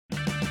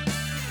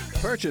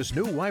Purchase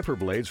new wiper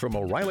blades from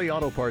O'Reilly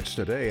Auto Parts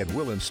today and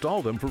we'll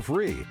install them for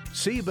free.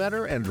 See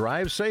better and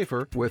drive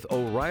safer with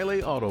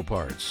O'Reilly Auto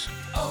Parts.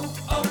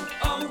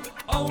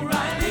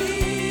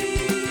 O'Reilly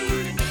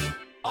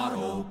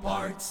Auto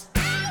Parts.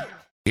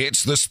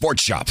 It's the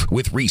Sports Shop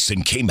with Reese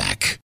and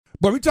K-Mac.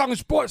 But we're talking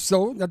sports,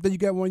 so I think you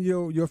got one of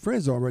your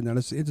friends on right now.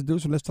 Let's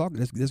introduce him. Let's talk.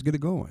 Let's get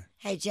it going.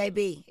 Hey,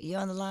 JB, are you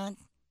on the line?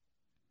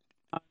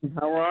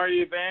 How are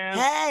you, Van?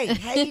 Hey,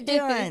 how you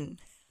doing?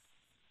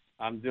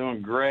 I'm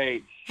doing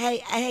great.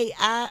 Hey,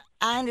 I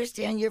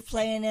understand you're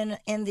playing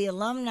in the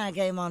alumni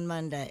game on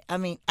Monday. I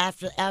mean,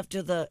 after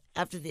the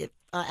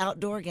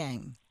outdoor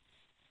game.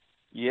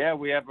 Yeah,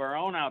 we have our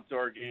own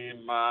outdoor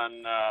game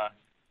on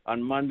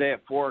Monday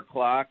at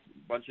 4:00. A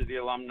bunch of the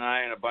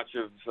alumni and a bunch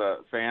of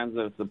fans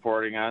that are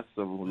supporting us.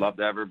 So we'd love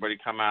to have everybody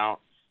come out.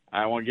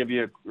 I want to give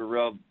you a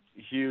real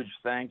huge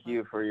thank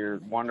you for your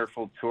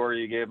wonderful tour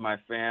you gave my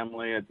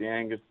family at the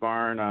Angus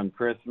Barn on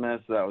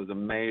Christmas. That was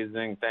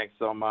amazing. Thanks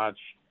so much.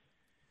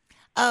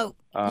 Oh,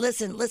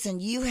 listen,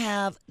 you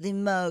have the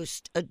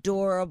most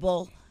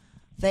adorable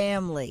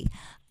family.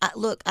 I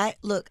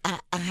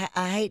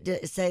hate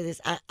to say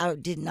this. I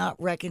did not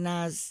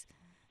recognize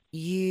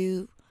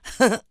you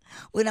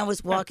when I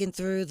was walking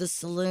through the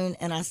saloon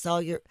and I saw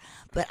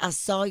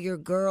your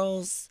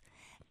girls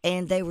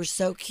and they were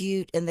so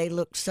cute and they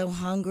looked so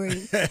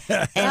hungry.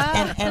 and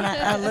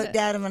I looked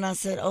at them and I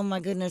said, "Oh my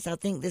goodness, I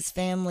think this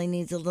family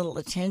needs a little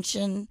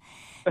attention."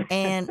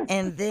 And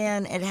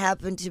then it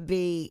happened to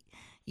be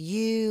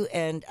you,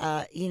 and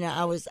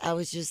I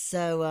was just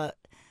so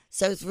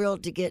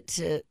thrilled to get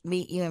to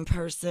meet you in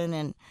person,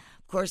 and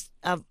of course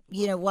I've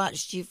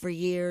watched you for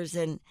years,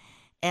 and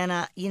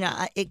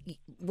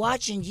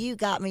watching you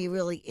got me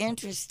really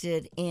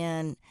interested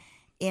in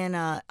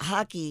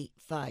hockey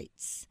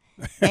fights.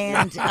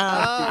 And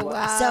oh,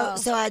 wow.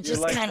 so I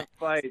just kind of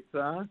fights,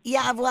 huh?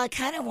 Yeah, well, I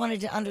kind of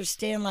wanted to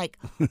understand like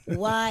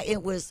why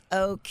it was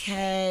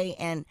okay,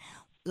 and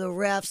the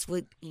refs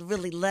would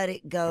really let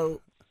it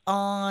go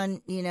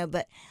on,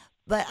 but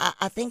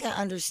I think I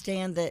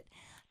understand that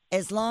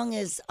as long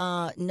as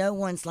no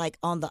one's like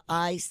on the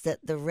ice, that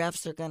the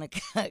refs are going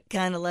to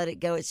kind of let it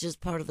go. It's just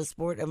part of the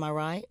sport. Am I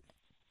right?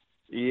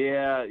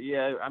 Yeah.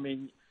 I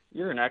mean,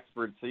 you're an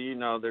expert, so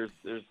there's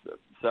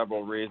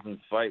several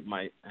reasons fight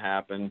might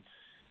happen.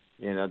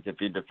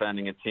 If you're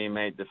defending a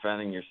teammate,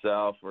 defending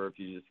yourself, or if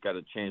you just got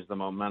to change the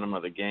momentum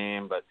of the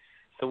game. But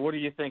so, what do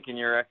you think, in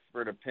your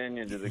expert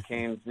opinion? Do the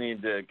Canes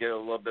need to get a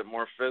little bit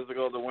more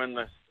physical to win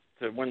the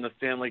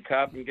Stanley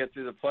Cup and get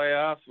through the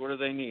playoffs? What do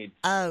they need?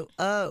 Oh.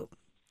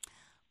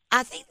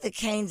 I think the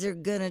Canes are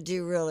going to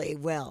do really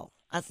well.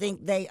 I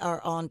think they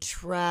are on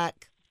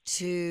track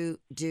to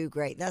do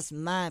great. That's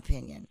my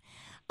opinion.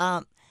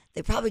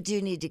 They probably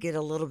do need to get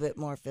a little bit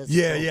more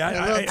physical. Yeah.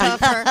 A little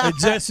tougher.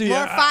 Jesse,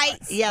 more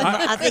fights. Yeah,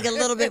 I think a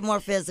little bit more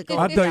physical.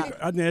 I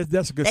think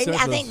that's a good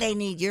I think they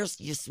need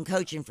some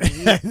coaching from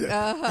you.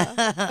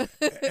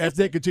 As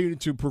they continue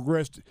to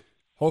progress,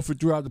 hopefully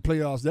throughout the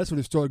playoffs, that's when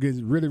they start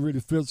getting really, really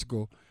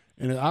physical.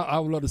 And I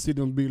would love to see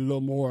them be a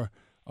little more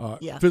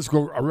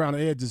physical around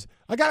the edges.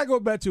 I got to go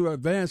back to a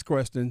Van's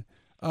question.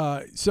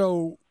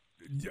 So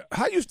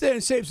how you stay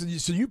in shape?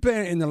 So you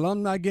playing in the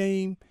alumni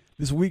game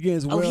this weekend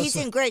as well? Oh, he's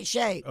in great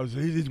shape. Oh, so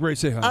he's in great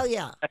shape, huh? Oh,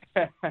 yeah.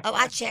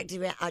 I checked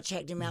him out. I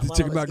checked him out while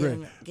Check I him was out, getting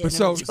great.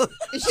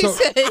 him. She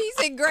said he's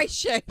in great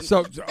shape.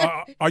 So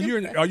are you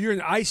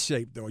in ice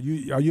shape though? Are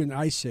you in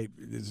ice shape?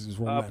 This is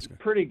what I'm asking.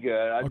 Pretty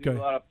good. I Okay. do a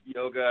lot of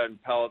yoga and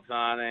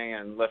pelotoning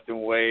and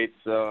lifting weights.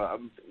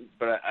 So,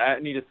 but I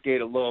need to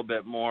skate a little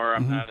bit more.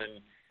 I'm not in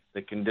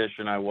the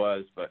condition I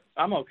was, but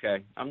I'm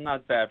okay. I'm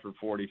not bad for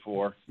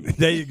 44.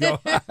 There you go.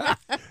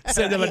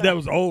 Said that like that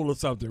was old or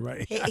something,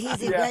 right?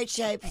 He's in great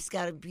shape. He's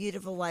got a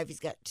beautiful wife. He's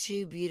got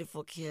 2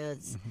 beautiful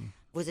kids.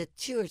 Was it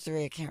 2 or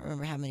 3? I can't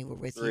remember how many were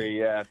with you. 3,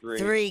 yeah, 3.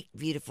 3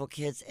 beautiful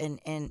kids,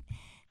 and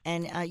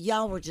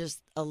y'all were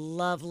just a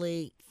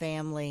lovely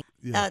family.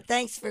 Yeah.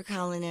 Thanks for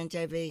calling in,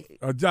 JB.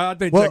 I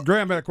think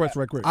Graham had a question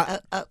right quick.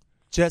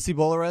 Jesse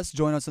Boulerice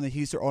joined us on the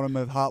Houston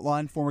Automotive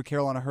Hotline, former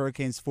Carolina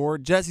Hurricanes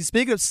forward. Jesse,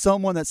 speaking of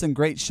someone that's in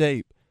great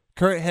shape,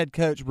 current head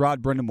coach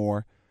Rod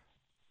Brind'Amour,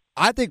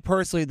 I think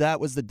personally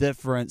that was the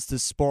difference to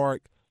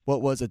spark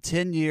what was a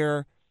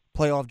 10-year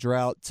playoff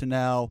drought to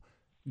now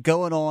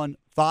going on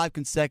 5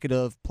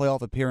 consecutive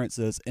playoff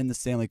appearances in the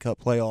Stanley Cup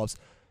playoffs.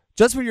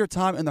 Just for your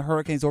time in the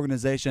Hurricanes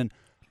organization,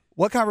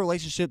 what kind of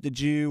relationship did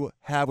you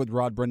have with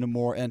Rod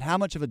Brind'Amour, and how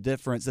much of a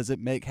difference does it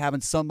make having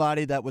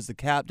somebody that was the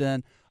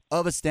captain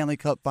of a Stanley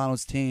Cup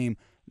Finals team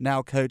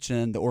now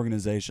coaching the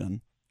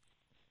organization?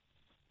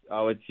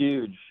 Oh, it's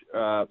huge.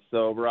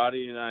 So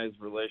Roddy and I's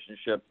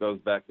relationship goes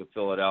back to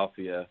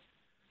Philadelphia,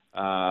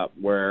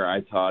 where I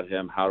taught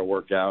him how to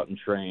work out and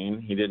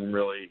train. He didn't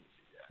really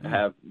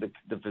have the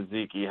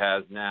physique he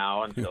has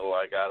now until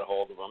I got a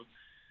hold of him.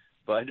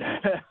 But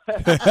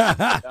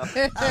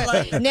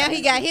now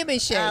he got him in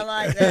shape. I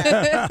like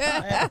that.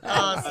 That's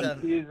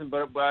awesome.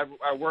 But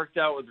I worked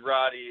out with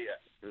Roddy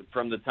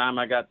from the time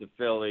I got to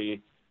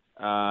Philly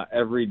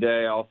every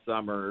day all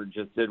summer,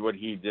 just did what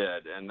he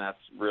did, and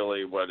that's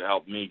really what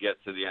helped me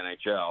get to the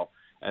NHL.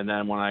 And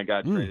then when I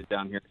got traded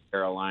down here to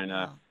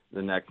Carolina,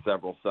 the next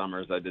several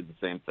summers, I did the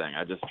same thing.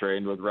 I just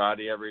trained with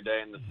Roddy every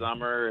day in the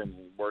summer and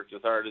worked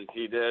as hard as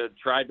he did,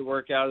 tried to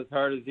work out as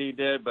hard as he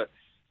did. But,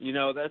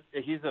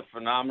 he's a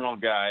phenomenal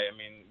guy. I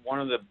mean,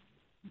 one of the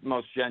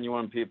most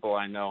genuine people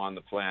I know on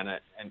the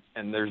planet,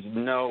 and there's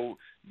no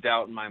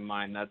doubt in my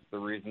mind that's the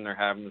reason they're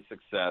having the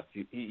success.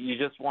 You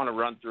just want to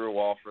run through a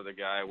wall for the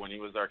guy. When he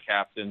was our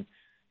captain,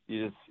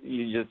 you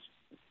just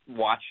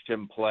watched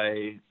him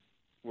play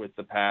with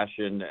the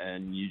passion,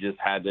 and you just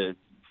had to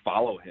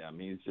follow him.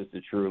 He's just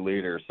a true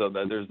leader. So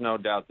there's no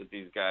doubt that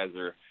these guys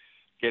are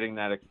getting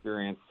that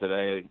experience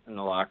today in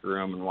the locker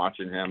room and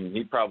watching him.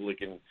 He probably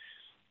can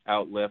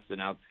outlift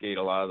and outskate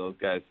a lot of those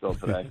guys still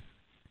today.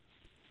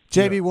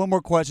 JB, one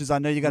more question. I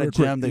know you got a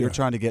gym that you're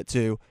trying to get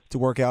to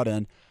work out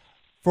in.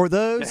 For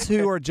those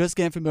who are just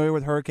getting familiar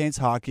with Hurricanes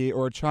hockey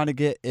or trying to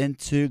get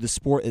into the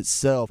sport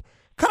itself,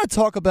 kind of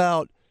talk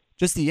about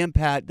just the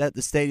impact that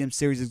the Stadium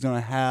Series is going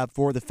to have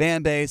for the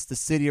fan base, the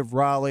city of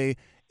Raleigh,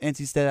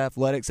 NC State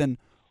athletics, and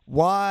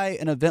why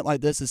an event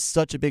like this is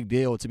such a big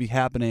deal to be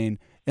happening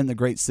in the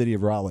great city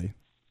of Raleigh.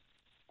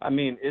 I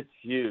mean, it's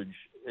huge.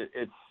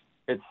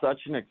 It's such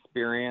an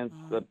experience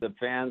that the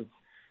fans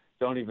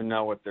don't even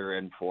know what they're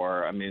in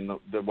for. I mean,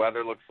 the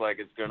weather looks like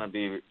it's going to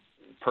be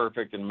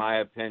perfect, in my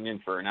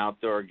opinion, for an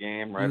outdoor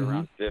game, right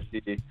around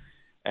 50.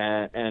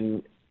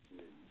 And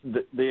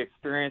the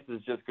experience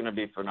is just going to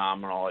be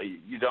phenomenal.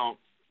 You don't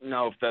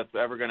know if that's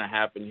ever going to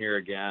happen here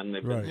again.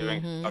 They've been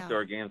doing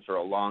outdoor games for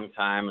a long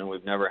time, and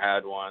we've never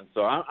had one.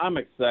 So I'm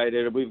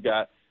excited. We've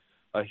got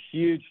a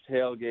huge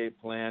tailgate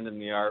planned in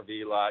the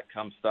RV lot.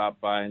 Come stop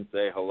by and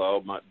say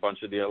hello. A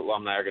bunch of the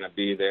alumni are going to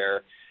be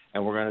there,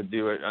 and we're going to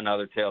do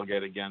another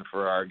tailgate again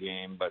for our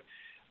game. But,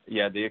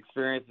 yeah, the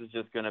experience is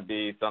just going to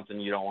be something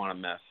you don't want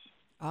to miss.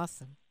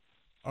 Awesome.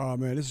 Oh,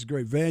 man, this is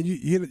great. Van, you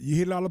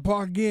hit it out of the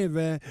park again,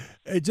 Van.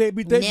 Hey,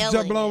 JB, thanks for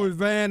jumping on with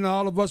Van and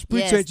all of us.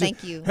 Appreciate you.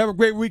 Thank you. Have a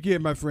great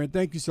weekend, my friend.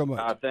 Thank you so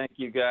much. Thank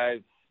you,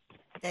 guys.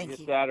 Thank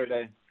you.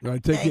 Saturday. All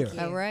right, take care. You.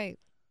 All right.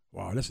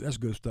 Wow, that's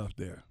good stuff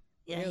there.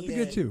 Yeah, Look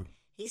at you.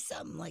 He's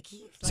something like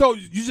So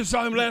you just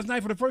saw him last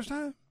night for the first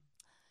time?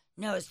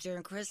 No, it's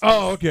during Christmas.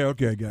 Oh, okay,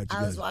 I got you.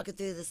 I was walking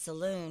through the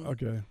saloon.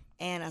 Okay.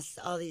 And I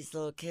saw these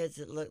little kids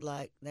that looked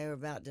like they were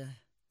about to,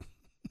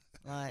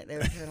 they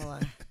were kind of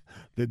like.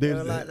 They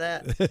were like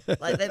that.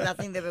 I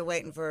think they've been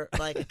waiting for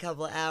like a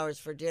couple of hours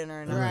for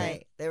dinner, and I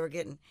think they were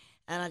getting.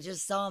 And I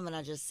just saw them, and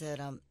I just said,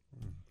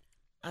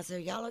 I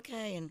said, "Y'all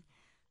okay?" And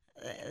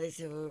they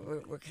said,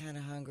 "We're kind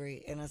of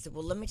hungry." And I said,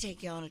 "Well, let me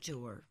take you on a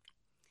tour."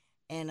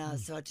 And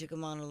so I took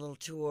them on a little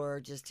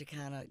tour just to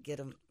kind of get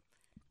them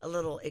a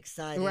little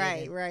excited.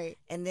 Right.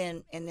 And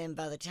then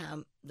by the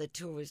time the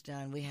tour was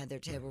done, we had their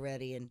table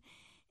ready,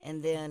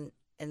 and then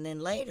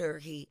later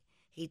he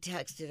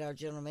texted our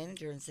general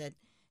manager and said,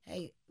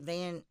 "Hey,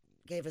 Van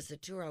gave us a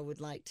tour. I would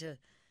like to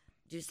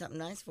do something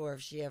nice for her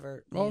if she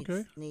ever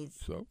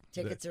needs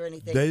tickets or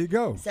anything." There you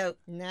go. So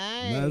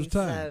nice. Now's the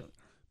time.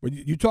 But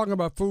you talking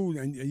about food,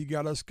 and you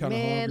got us kind of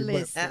hungry.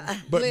 Listen.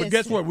 But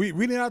guess what? We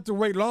didn't have to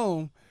wait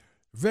long.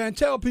 Van,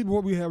 tell people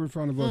what we have in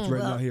front of us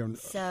now here.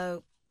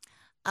 So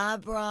I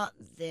brought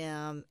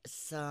them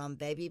some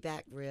baby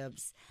back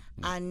ribs.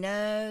 I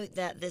know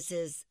that this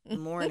is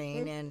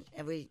morning, and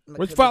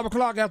it's 5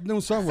 o'clock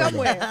afternoon somewhere.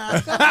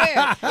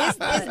 It's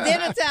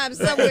dinner time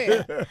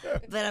somewhere.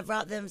 But I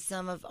brought them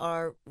some of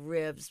our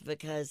ribs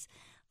because,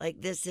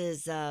 this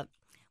is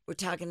we're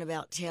talking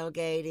about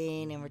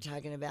tailgating, and we're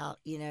talking about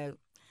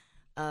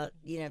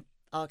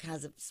all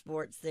kinds of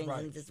sports things,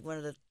 and this is one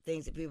of the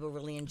things that people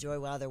really enjoy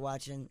while they're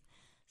watching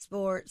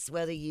sports.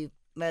 Whether you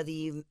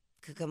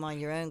could come on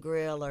your own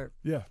grill or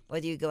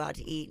whether you go out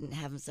to eat and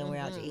have them somewhere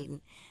out to eat.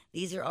 And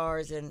these are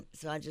ours, and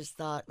so I just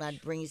thought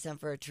I'd bring you some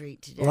for a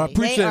treat today. Well, I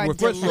appreciate it.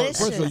 Delicious.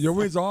 First of all, your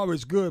wings are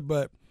always good,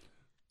 but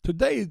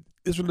today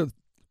it's a little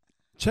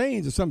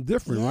change or something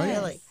different, right?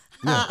 Really?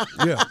 Yeah.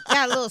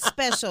 Got a little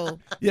special.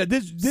 Yeah,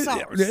 this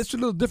sauce. It's a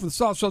little different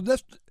sauce. So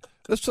let's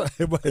try.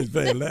 Everybody's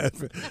very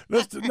laughing.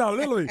 Let's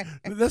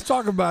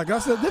talk about it. I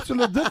said this is a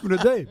little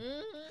different today.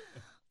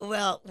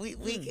 Well, we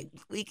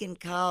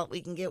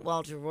can get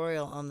Walter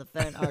Royal on the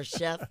phone, our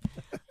chef,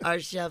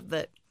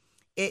 but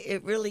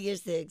it really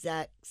is the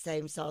exact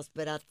same sauce.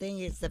 But I think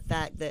it's the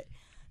fact that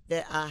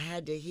I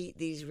had to heat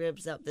these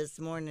ribs up this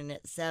morning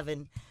at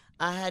 7.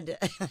 I had to.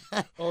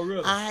 Oh,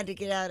 really? I had to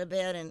get out of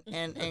bed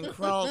and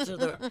crawl to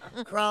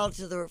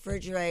the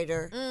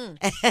refrigerator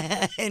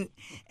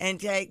and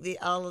take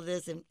all of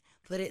this and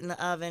put it in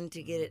the oven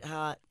to get it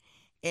hot,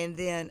 and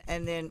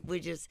then we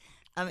just.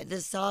 I mean,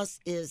 the sauce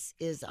is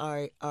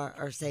our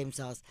same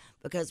sauce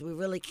because we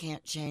really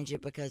can't change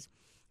it, because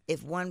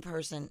if one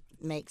person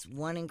makes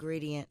one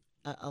ingredient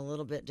a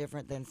little bit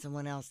different than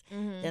someone else,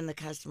 then the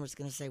customer's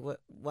going to say,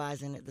 why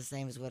isn't it the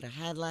same as what I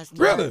had last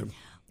night? Really?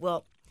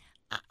 Well,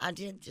 I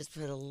did just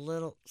put a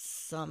little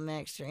something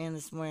extra in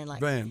this morning.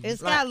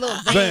 It's got a little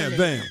Van.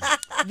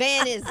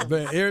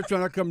 Van, every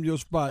time I come to your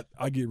spot,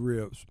 I get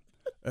ribs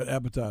at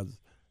appetizers.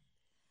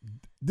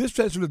 This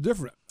tastes a little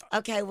different.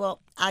 Okay,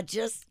 well, I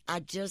just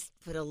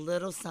put a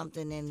little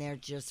something in there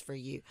just for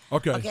you.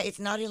 Okay. Okay, it's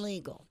not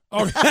illegal.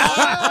 Okay.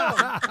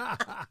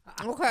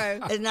 Okay.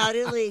 It's not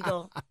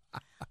illegal,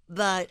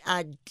 but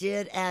I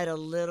did add a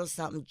little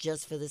something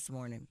just for this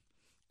morning.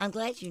 I'm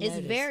glad you noticed.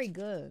 It's very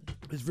good.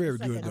 It's very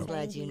It's like good, a though. I'm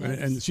glad you And-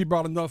 noticed. And she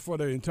brought enough for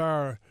the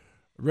entire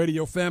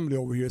radio family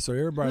over here, so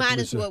everybody.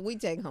 Minus what we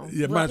take home.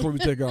 Yeah, minus what we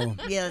take home.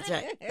 Yeah, that's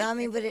right. I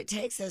mean, but it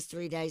takes us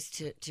 3 days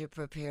to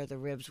prepare the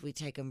ribs. We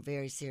take them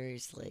very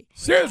seriously.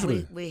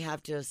 Seriously? We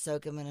have to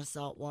soak them in a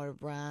saltwater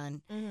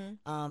brine.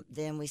 Mm-hmm.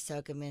 Then we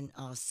soak them in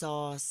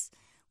sauce.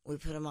 We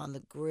put them on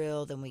the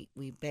grill. Then we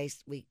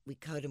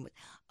coat them with.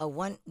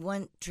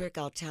 One trick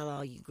I'll tell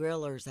all you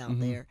grillers out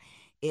there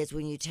is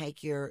when you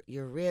take your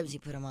ribs, you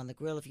put them on the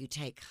grill. If you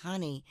take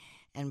honey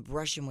and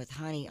brush them with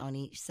honey on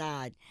each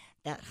side,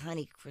 that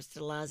honey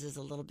crystallizes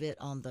a little bit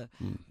on the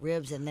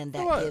ribs, and then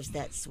that gives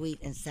that sweet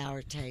and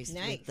sour taste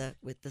Nice.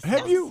 with the sauce.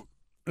 Have you?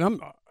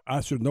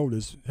 I should know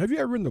this. Have you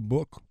ever written a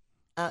book?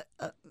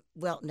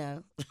 Well,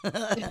 no. She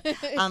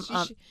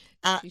should.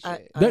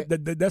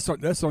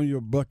 That's on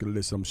your bucket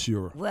list, I'm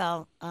sure.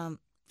 Well,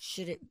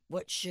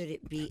 what should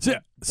it be?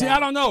 See, I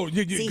don't know.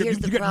 You here's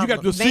the got your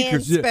problem.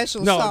 secrets. Van's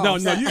special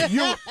sauce.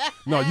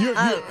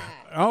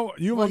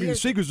 You won't get your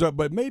secrets up,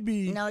 but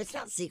maybe. No, it's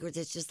not secrets.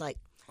 It's just like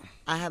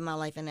I have my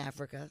life in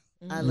Africa.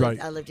 Right.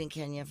 I lived in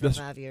Kenya for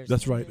 5 years.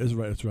 That's right.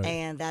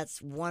 And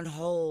that's one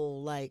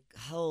whole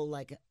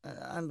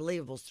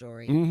unbelievable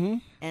story. Mm-hmm.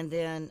 And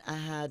then I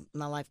had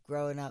my life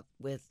growing up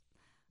with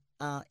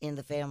in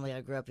the family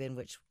I grew up in,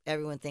 which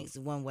everyone thinks is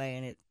one way,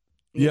 and it.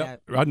 Yeah,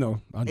 I know.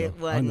 It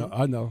wasn't.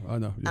 I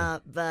know.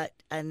 Yeah.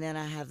 And then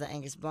I have the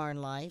Angus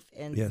Barn life,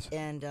 and Yes.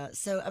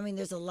 so I mean,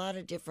 there's a lot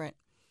of different,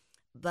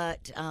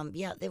 but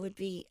there would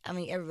be. I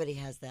mean, everybody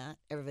has that.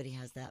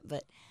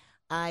 But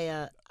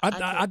I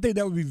think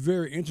that would be a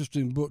very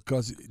interesting book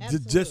because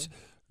Absolutely.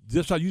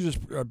 just how you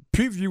just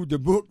previewed the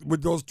book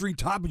with those 3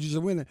 topics you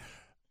said,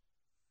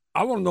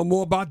 I want to know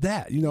more about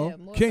that. more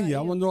Kenya. I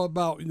about want to know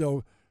about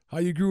how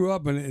you grew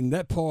up and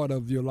that part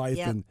of your life,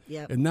 and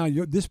now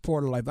this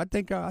part of life. I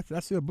think I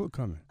see a book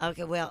coming.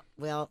 Okay, well,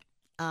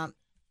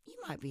 you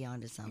might be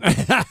onto something.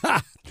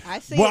 I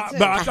see Well, it too.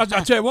 but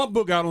I tell you one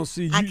book I don't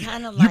see. I You,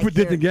 kinda you like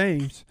predict the your-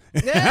 games.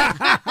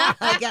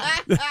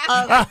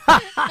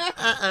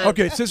 Uh-oh.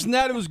 Okay,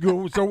 Cincinnati was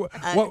good. So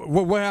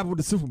what happened with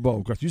the Super Bowl?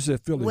 Because you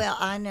said Philly. Well,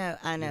 I know.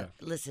 Yeah.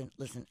 Listen.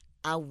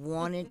 I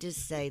wanted to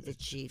say the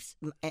Chiefs.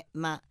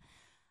 My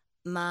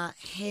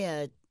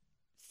head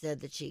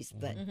said the Chiefs,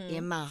 but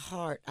in my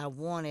heart, I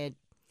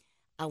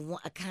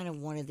kind of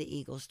wanted the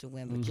Eagles to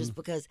win, but just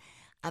because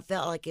I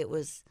felt like it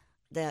was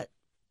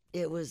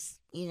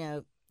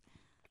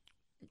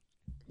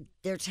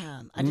their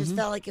time. I just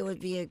felt like it would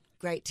be a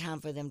great time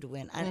for them to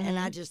win, and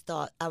I just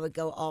thought I would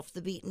go off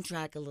the beaten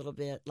track a little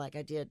bit, like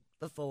I did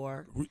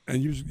before.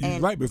 And you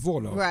right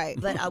before though. Right.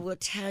 But I will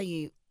tell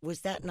you,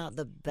 was that not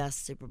the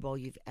best Super Bowl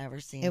you've ever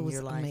seen It in was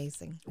your life?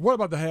 amazing. What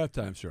about the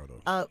halftime show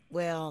though?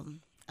 Well,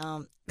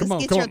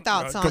 Let's get your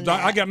thoughts on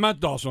that. I got my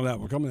thoughts on that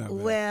one. Come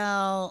on.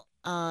 well,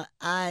 I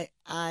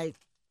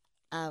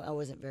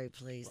wasn't very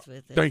pleased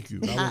with it. Thank you.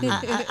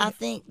 I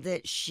think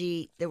that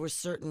there were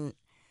certain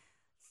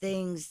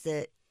things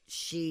that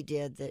she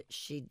did that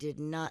she did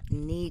not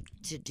need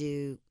to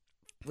do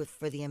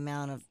for the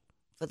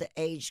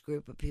age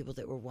group of people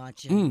that were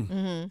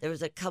watching. There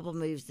was a couple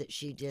moves that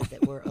she did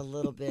that were a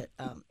little bit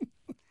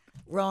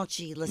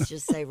raunchy. Let's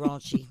just say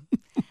raunchy.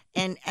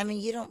 And I mean,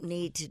 you don't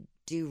need to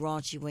do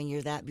raunchy when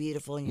you're that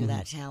beautiful and you're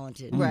that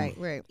talented.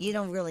 Right. You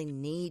don't really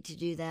need to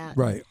do that.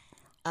 Right.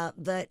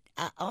 But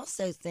I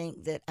also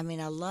think that, I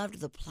mean, I loved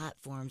the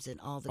platforms and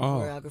all the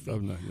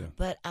choreography. Yeah.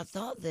 But I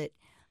thought that,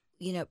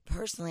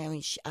 personally, I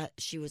mean,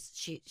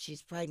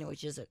 she's pregnant,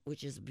 which is a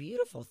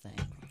beautiful thing.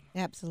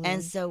 Absolutely.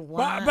 And so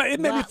why? But it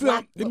made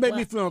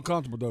me feel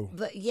uncomfortable though.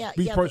 But yeah,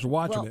 Be the person but,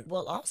 watching it.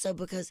 Well, also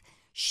because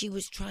she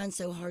was trying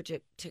so hard to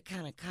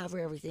kind of cover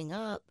everything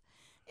up,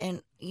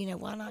 and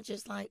why not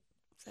just like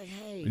say,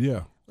 hey,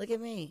 Yeah. look at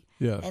me,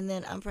 Yeah. and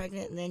then I'm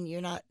pregnant, and then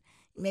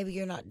maybe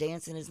you're not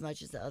dancing as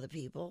much as the other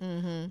people,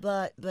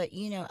 but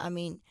I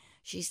mean,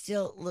 she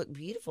still looked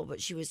beautiful, but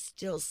she was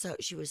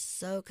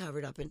so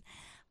covered up, and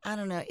I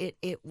don't know,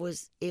 it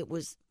was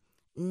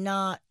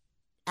not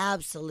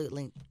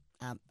absolutely.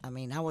 I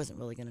mean, I wasn't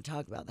really going to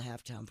talk about the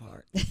halftime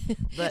part,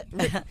 but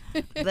it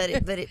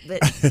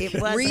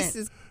wasn't. Reese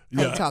is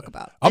going to talk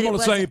about it. I'm But on it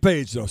the same wasn't-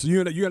 page though. So you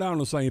and I on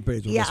the same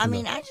page. on Yeah, this I one,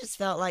 mean, though. I just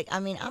felt like,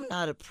 I'm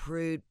not a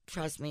prude.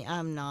 Trust me,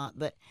 I'm not.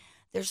 But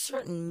there's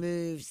certain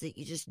moves that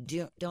you just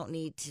don't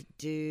need to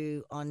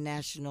do on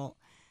national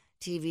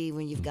TV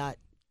when you've got,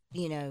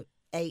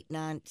 8,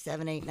 9,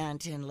 7, 8, 9,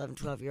 10, 11,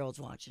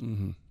 12-year-olds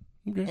watching.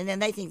 Okay. And then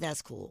they think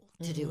that's cool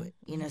to do it,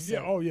 So.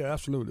 Yeah. Oh yeah.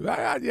 Absolutely.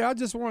 I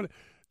just wanted.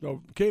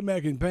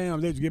 K-Mac and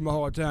Pam, they just give me a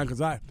hard time because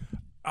to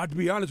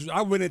be honest with you,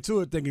 I went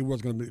into it thinking it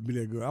wasn't going to be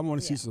that good. I want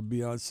to see some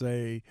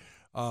Beyonce.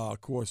 Of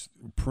course,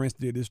 Prince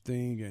did this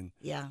thing, and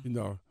Yeah.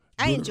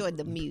 I enjoyed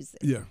the music.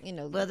 Yeah.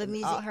 Well, the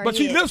music. But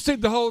she lip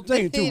synced the whole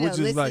thing too, which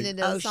is like.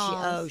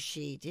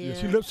 She did.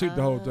 Yeah, she lip synced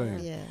the whole thing.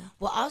 Yeah.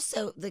 Well,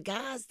 also the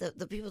guys,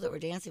 the people that were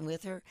dancing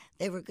with her,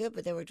 they were good,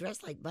 but they were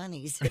dressed like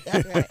bunnies.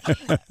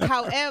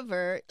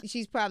 However,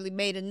 she's probably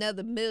made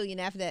another $1 million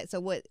after that. So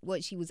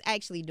what she was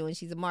actually doing,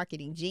 she's a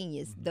marketing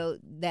genius. Though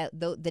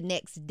the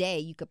next day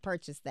you could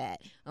purchase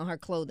that on her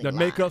clothing. The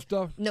makeup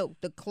stuff? No,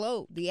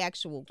 the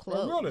actual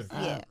clothes. Oh, really?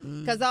 Yeah,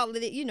 because all of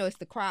it, it's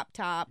the crop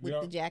top with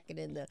the jacket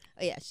and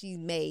she's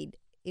made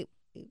it.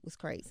 It was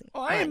crazy.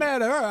 Oh, I ain't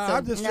mad at her.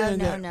 I'm just saying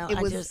that. It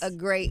was a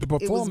great. The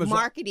it was performance-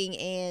 marketing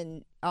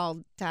and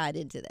all tied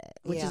into that,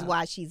 which is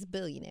why she's a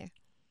billionaire.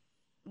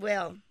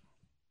 Well,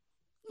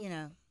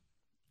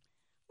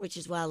 which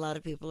is why a lot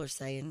of people are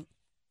saying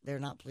they're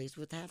not pleased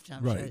with the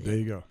halftime show. Right, there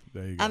you go.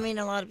 I mean,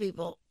 a lot of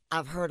people,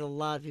 I've heard a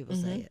lot of people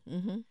say it.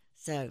 Mm-hmm.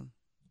 So,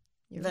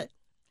 but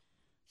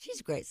she's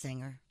a great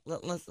singer.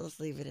 Let's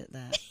leave it at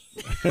that.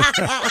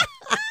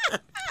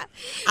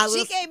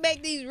 She can't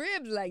make these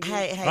ribs like this.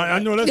 Hey, I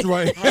know that's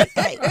right.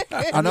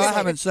 I know I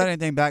haven't said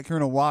anything back here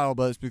in a while,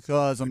 but it's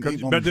because I'm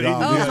eating on the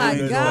job. Oh, my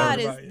Yeah,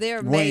 God, right.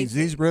 they're Wings.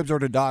 amazing. These ribs are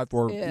to die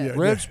for. Yeah.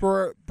 Ribs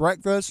for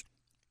breakfast,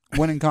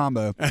 winning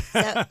combo.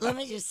 So, let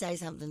me just say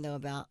something, though,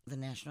 about the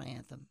national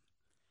anthem.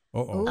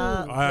 Uh-oh.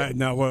 All right,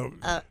 now,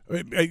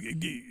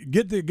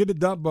 get the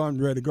dump bun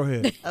ready. Go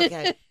ahead.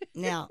 Okay.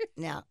 Now,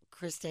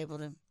 Chris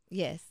Stapleton,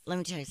 Yes. let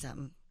me tell you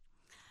something.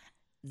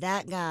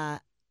 That guy,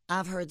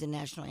 I've heard the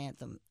national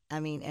anthem. I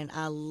mean, and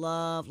I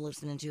love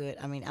listening to it.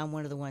 I mean, I'm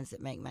one of the ones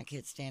that make my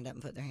kids stand up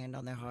and put their hand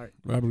on their heart.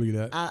 I believe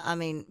that. I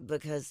mean,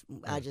 because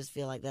I just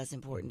feel like that's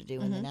important to do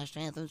when the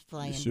national anthem's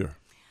playing. Sure.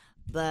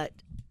 But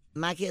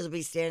my kids will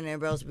be standing there,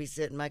 everybody else will be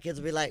sitting. My kids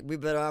will be like, we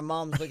bet our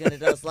mom's looking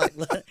at us like,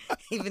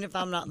 even if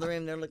I'm not in the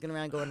room, they're looking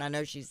around going, I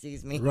know she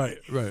sees me. Right.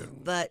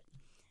 But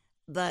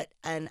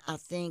and I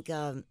think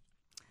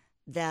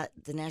that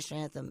the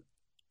national anthem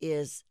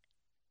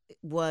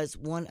was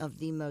one of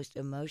the most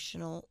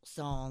emotional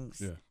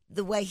songs. Yeah.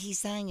 The way he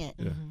sang it,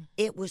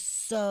 it was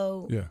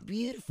so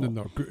beautiful.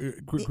 No,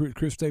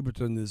 Chris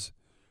Stapleton is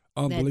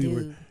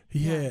unbelievable.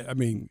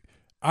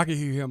 I can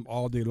hear him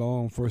all day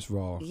long, first of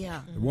all.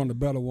 Yeah. One of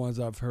the better ones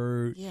I've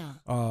heard. Yeah.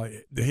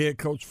 The head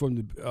coach from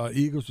the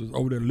Eagles was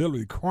over there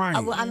literally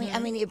crying. Well, I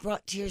mean, it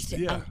brought tears to.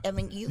 Yeah. I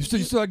mean, you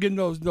start getting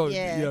those. Those.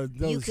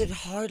 You could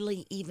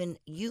hardly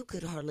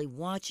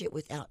watch it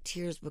without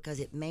tears because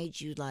it made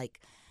you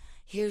like,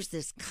 here's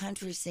this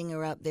country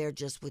singer up there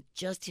just with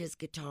just his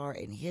guitar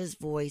and his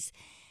voice,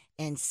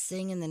 and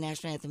singing the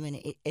national anthem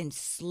and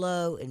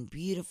slow and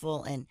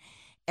beautiful, and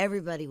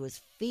everybody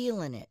was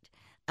feeling it.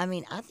 I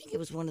mean, I think it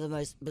was one of the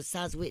most,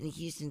 besides Whitney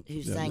Houston,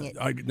 who sang it.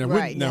 That would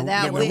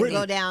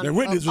go down. Now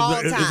Whitney is in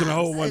a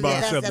whole one by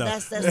herself.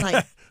 That's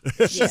like,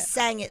 she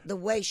sang it the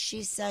way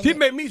she sang She it.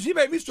 made me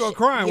start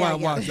crying while I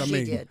watched. She I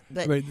mean, did.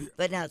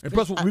 But now, and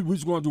plus we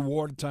was going through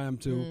war time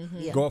too.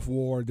 Gulf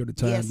War during the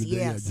time.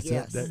 Yes.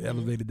 That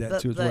elevated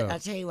that too as well. But I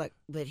tell you what,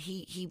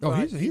 he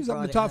brought. He's up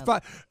in the top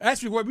 5.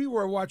 Actually, when we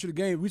were watching the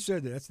game, we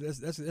said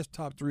that's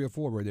top 3 or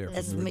 4 right there.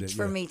 That's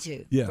for me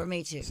too. Yeah. For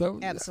me too. So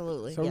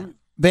absolutely. Yeah.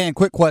 Van,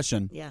 quick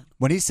question. Yeah.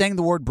 When he's saying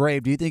the word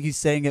brave, do you think he's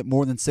saying it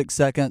more than 6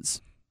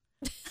 seconds?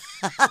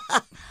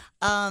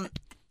 I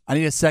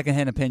need a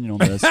secondhand opinion on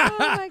this. Oh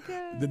my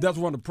God. That's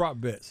one of the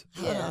prop bets.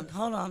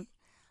 Hold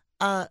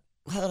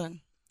on.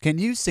 Can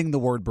you sing the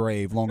word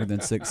brave longer than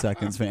 6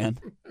 seconds, Van?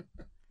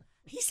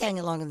 He sang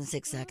it longer than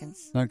 6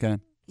 seconds. Okay.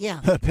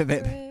 Yeah.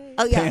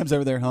 Oh, yeah. Pam's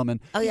over there humming.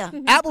 Oh, yeah.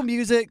 Apple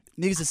Music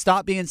needs to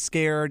stop being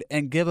scared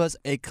and give us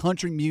a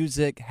country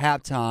music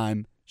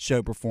halftime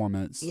show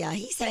performance. Yeah,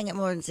 he sang it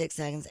more than 6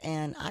 seconds,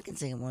 and I can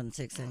sing it more than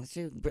 6 seconds,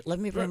 too. Let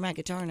me bring my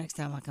guitar next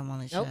time I come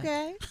on this show.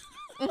 Okay.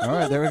 All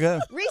right, there we go.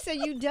 Reese, are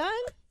you done?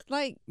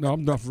 No,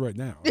 I'm done for right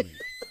now. I mean.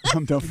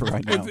 I'm done for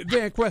right now.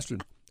 Dan,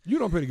 question. You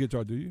don't play the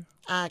guitar, do you?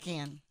 I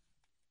can.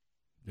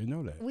 They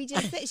know that. We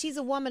just said she's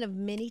a woman of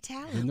many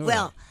talents.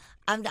 Well,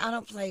 I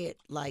don't play it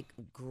like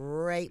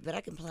great, but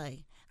I can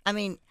play. I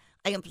mean,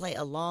 I can play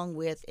along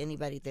with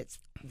anybody that's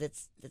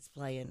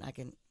playing. I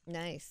can.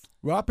 Nice.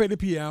 Well, I play the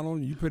piano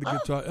and you play the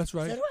guitar. That's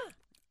right. So do I.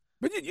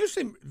 But you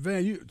see,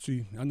 Van,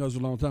 I know it's a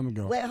long time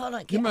ago. Wait, hold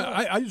on.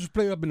 I used to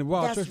play up in the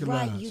Wild That's Turkey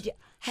right. lines. You did.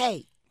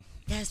 Hey,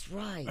 that's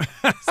right.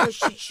 So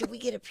should we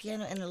get a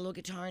piano and a little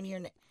guitar in here?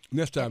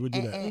 Next time we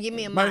do that. And give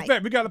me a Matter mic. of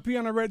fact, we got a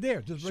piano right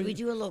there. Should we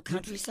do a little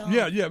country song?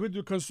 Yeah, we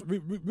do because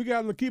we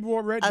got a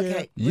keyboard right there.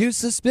 Okay.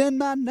 Used to spend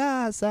my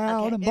nights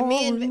out in And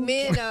ballroom.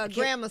 me and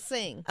Grandma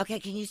sing. Okay,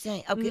 can you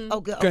sing? Okay,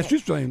 oh good. Can Okay. she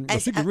sing? Well,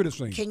 she can really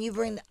sing. Can you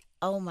bring?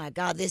 Oh my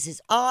God, this is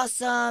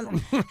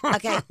awesome.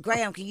 Okay,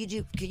 Graham, can you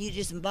do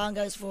some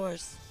bongos for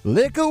us?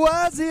 Liquor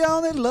was the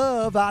only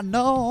love I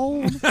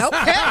known.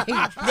 Okay,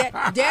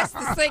 that's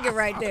the singer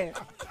right there.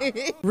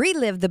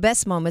 Relive the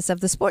best moments of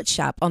the Sports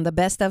Shop on the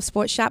Best of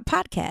Sports Shop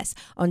podcast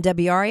on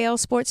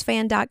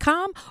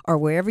WRLSportsFan.com or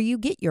wherever you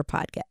get your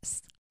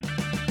podcasts.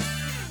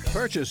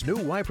 Purchase new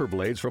wiper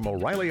blades from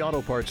O'Reilly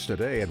Auto Parts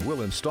today and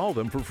we'll install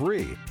them for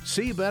free.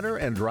 See better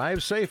and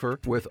drive safer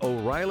with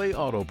O'Reilly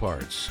Auto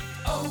Parts.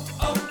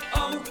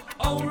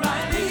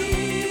 O'Reilly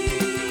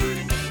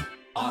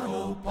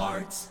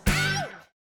Parts.